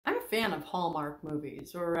fan of Hallmark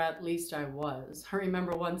movies, or at least I was. I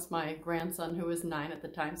remember once my grandson, who was 9 at the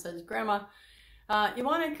time, says, "Grandma, you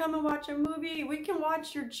want to come and watch a movie? We can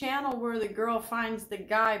watch your channel where the girl finds the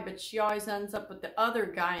guy, but she always ends up with the other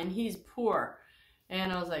guy and he's poor."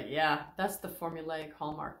 And I was like, yeah, that's the formulaic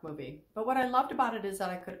Hallmark movie. But what I loved about it is that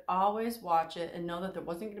I could always watch it and know that there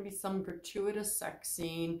wasn't going to be some gratuitous sex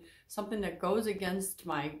scene, something that goes against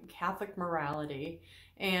my Catholic morality,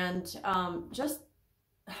 and just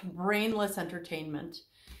brainless entertainment.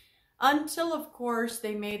 Until, of course,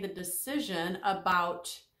 they made the decision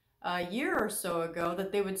about a year or so ago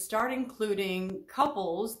that they would start including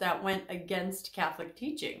couples that went against Catholic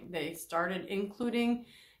teaching. They started including,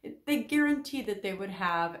 they guaranteed that they would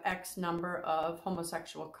have X number of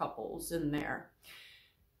homosexual couples in there.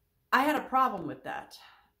 I had a problem with that,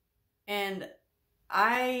 and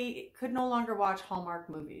I could no longer watch Hallmark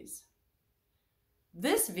movies.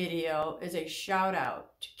 This video is a shout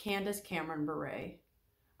out to Candace Bure.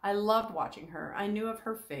 I loved watching her. I knew of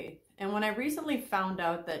her faith. And when I recently found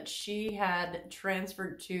out that she had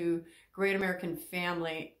transferred to Great American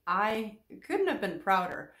Family, I couldn't have been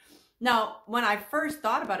prouder. Now, when I first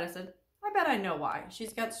thought about it, I said, I bet I know why.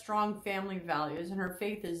 She's got strong family values and her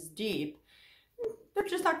faith is deep. They're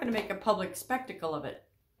just not going to make a public spectacle of it.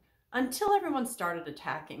 Until everyone started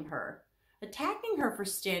attacking her for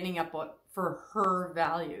standing up for her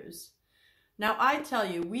values. Now, I tell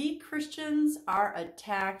you, we Christians are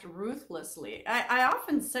attacked ruthlessly. I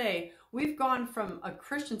often say we've gone from a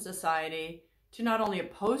Christian society to not only a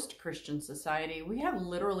post-Christian society, we have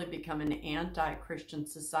literally become an anti-Christian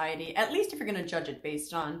society, at least if you're going to judge it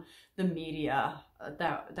based on the media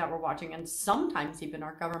that we're watching, and sometimes even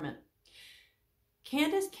our government.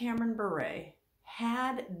 Candace Bure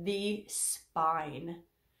had the spine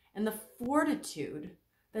and the fortitude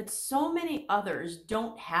that so many others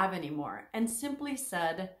don't have anymore, and simply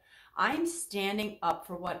said, I'm standing up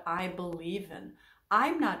for what I believe in.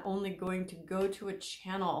 I'm not only going to go to a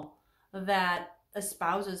channel that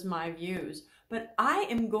espouses my views, but I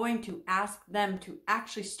am going to ask them to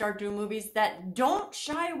actually start doing movies that don't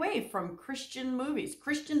shy away from Christian movies,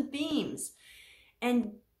 Christian themes.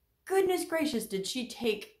 And goodness gracious, did she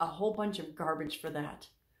take a whole bunch of garbage for that.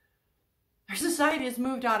 Our society has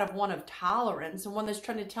moved out of one of tolerance and one that's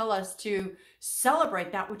trying to tell us to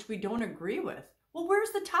celebrate that which we don't agree with. Well,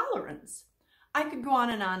 where's the tolerance? I could go on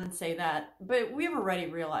and say that, but we've already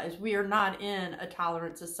realized we are not in a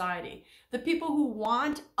tolerant society. The people who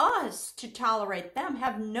want us to tolerate them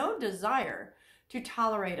have no desire to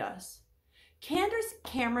tolerate us. Candace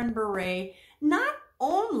Bure not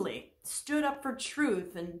only stood up for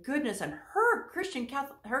truth and goodness and her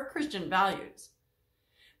Christian values,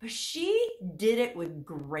 but she did it with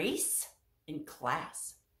grace and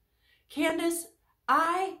class. Candace,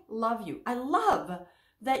 I love you. I love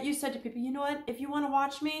that you said to people, you know what, if you want to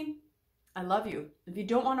watch me, I love you. If you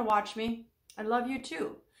don't want to watch me, I love you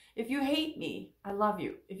too. If you hate me, I love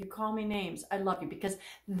you. If you call me names, I love you. Because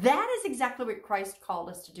that is exactly what Christ called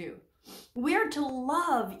us to do. We are to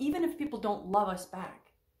love even if people don't love us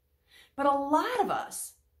back. But a lot of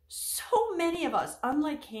us, so many of us,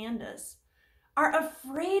 unlike Candace, are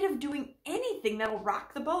afraid of doing anything that'll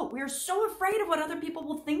rock the boat. We are so afraid of what other people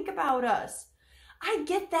will think about us. I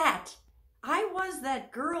get that. I was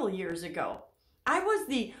that girl years ago. I was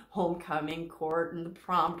the homecoming court and the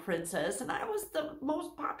prom princess, and I was the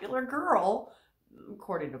most popular girl,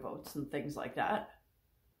 according to votes and things like that.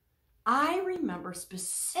 I remember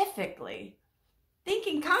specifically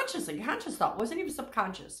thinking consciously, conscious thought, wasn't even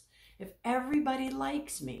subconscious. If everybody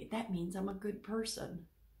likes me, that means I'm a good person.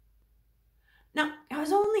 Now, I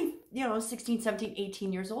was only, 16, 17,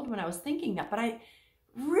 18 years old when I was thinking that, but I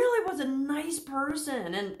really was a nice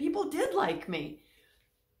person and people did like me.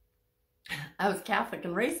 I was Catholic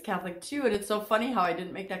and raised Catholic too, and it's so funny how I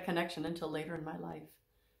didn't make that connection until later in my life.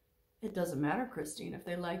 It doesn't matter, Christine, if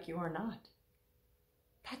they like you or not.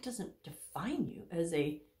 That doesn't define you as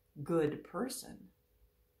a good person.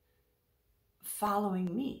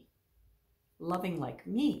 Following me, loving like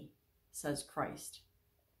me, says Christ,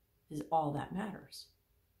 is all that matters.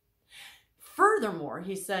 Furthermore,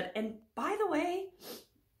 he said, and by the way,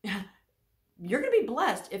 you're going to be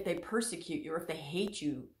blessed if they persecute you or if they hate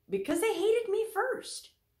you, because they hated me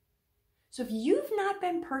first. So if you've not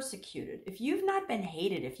been persecuted, if you've not been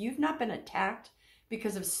hated, if you've not been attacked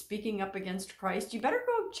because of speaking up against Christ, you better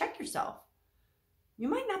go check yourself. You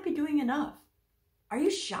might not be doing enough. Are you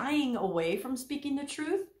shying away from speaking the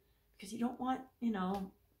truth because you don't want,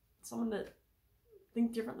 someone to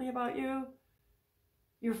think differently about you?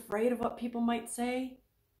 You're afraid of what people might say?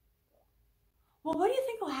 Well, what do you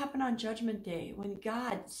think will happen on Judgment Day when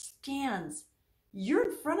God stands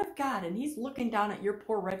You're in front of God, and he's looking down at your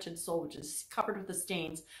poor wretched soul, which is covered with the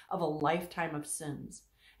stains of a lifetime of sins.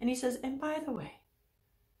 And he says, and by the way,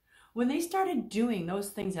 when they started doing those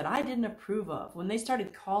things that I didn't approve of, when they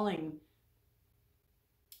started calling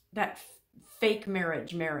that fake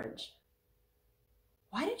marriage,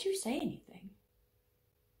 why did you say anything?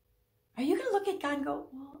 Are you going to look at God and go,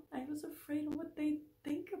 well, I was afraid of what they'd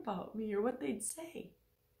think about me or what they'd say?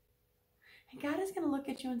 And God is going to look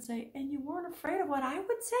at you and say, and you weren't afraid of what I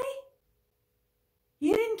would say?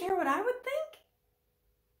 You didn't care what I would think?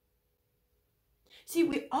 See,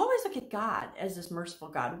 we always look at God as this merciful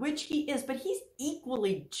God, which he is, but he's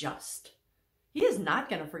equally just. He is not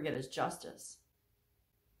going to forget his justice.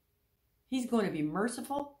 He's going to be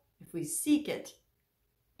merciful if we seek it,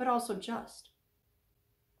 but also just.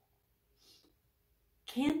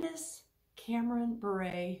 Candace Cameron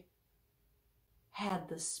Bure had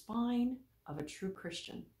the spine of a true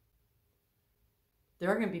Christian. There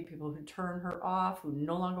are going to be people who turn her off, who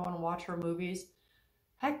no longer want to watch her movies.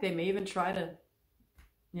 Heck, they may even try to,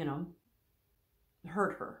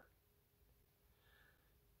 hurt her.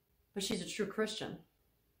 But she's a true Christian.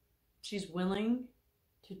 She's willing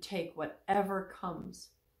to take whatever comes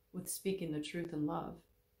with speaking the truth in love.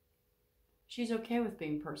 She's okay with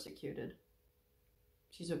being persecuted.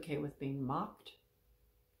 She's okay with being mocked.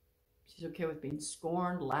 She's okay with being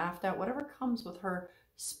scorned, laughed at, whatever comes with her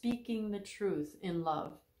speaking the truth in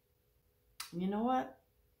love. And you know what?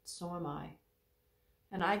 So am I.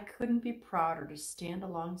 And I couldn't be prouder to stand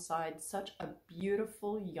alongside such a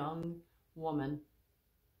beautiful young woman,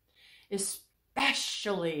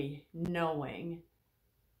 especially knowing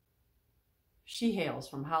she hails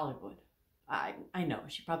from Hollywood. I know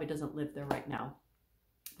she probably doesn't live there right now,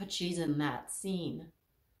 but she's in that scene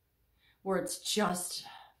where it's just,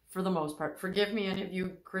 for the most part, forgive me any of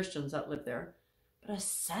you Christians that live there, but a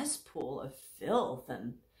cesspool of filth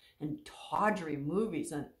and tawdry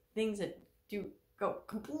movies and things that do go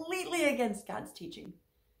completely against God's teaching.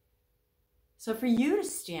 So for you to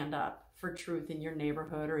stand up for truth in your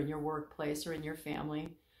neighborhood or in your workplace or in your family,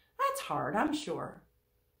 that's hard, I'm sure.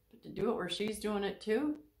 But to do it where she's doing it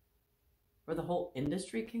too, where the whole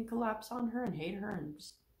industry can collapse on her and hate her and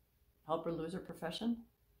just help her lose her profession,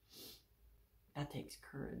 that takes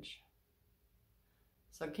courage.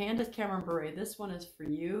 So Candace Cameron Bure, this one is for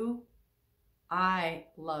you. I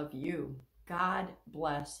love you. God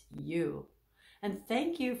bless you. And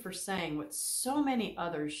thank you for saying what so many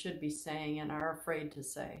others should be saying and are afraid to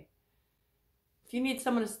say. If you need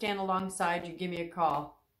someone to stand alongside you, give me a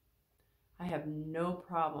call. I have no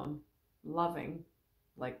problem loving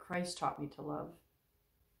like Christ taught me to love.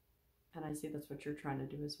 And I see that's what you're trying to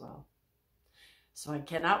do as well. So I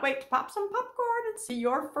cannot wait to pop some popcorn and see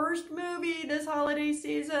your first movie this holiday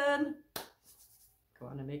season.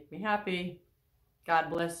 Going to make me happy. God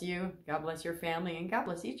bless you. God bless your family. And God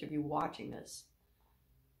bless each of you watching this.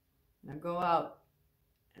 Now go out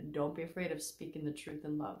and don't be afraid of speaking the truth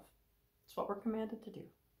in love. It's what we're commanded to do.